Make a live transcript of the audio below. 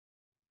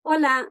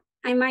Hola,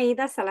 I'm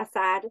Aida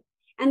Salazar,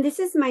 and this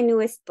is my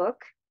newest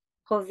book,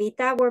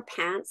 Jovita Wore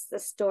Pants, the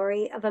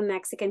story of a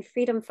Mexican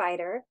freedom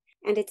fighter,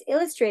 and it's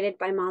illustrated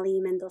by Molly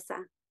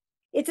Mendoza.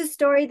 It's a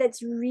story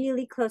that's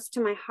really close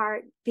to my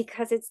heart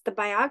because it's the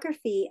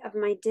biography of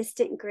my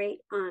distant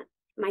great aunt,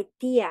 my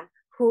tia,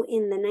 who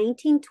in the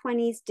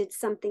 1920s did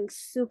something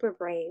super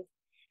brave.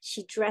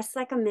 She dressed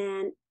like a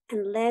man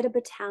and led a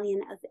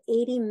battalion of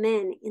 80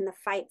 men in the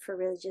fight for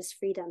religious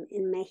freedom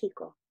in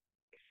Mexico.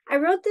 I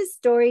wrote this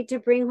story to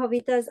bring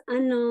Jovita's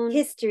unknown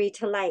history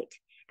to light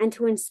and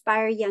to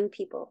inspire young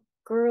people,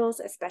 girls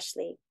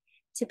especially,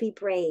 to be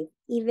brave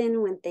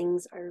even when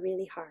things are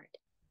really hard,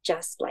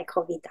 just like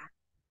Jovita.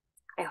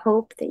 I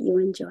hope that you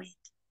enjoy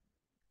it.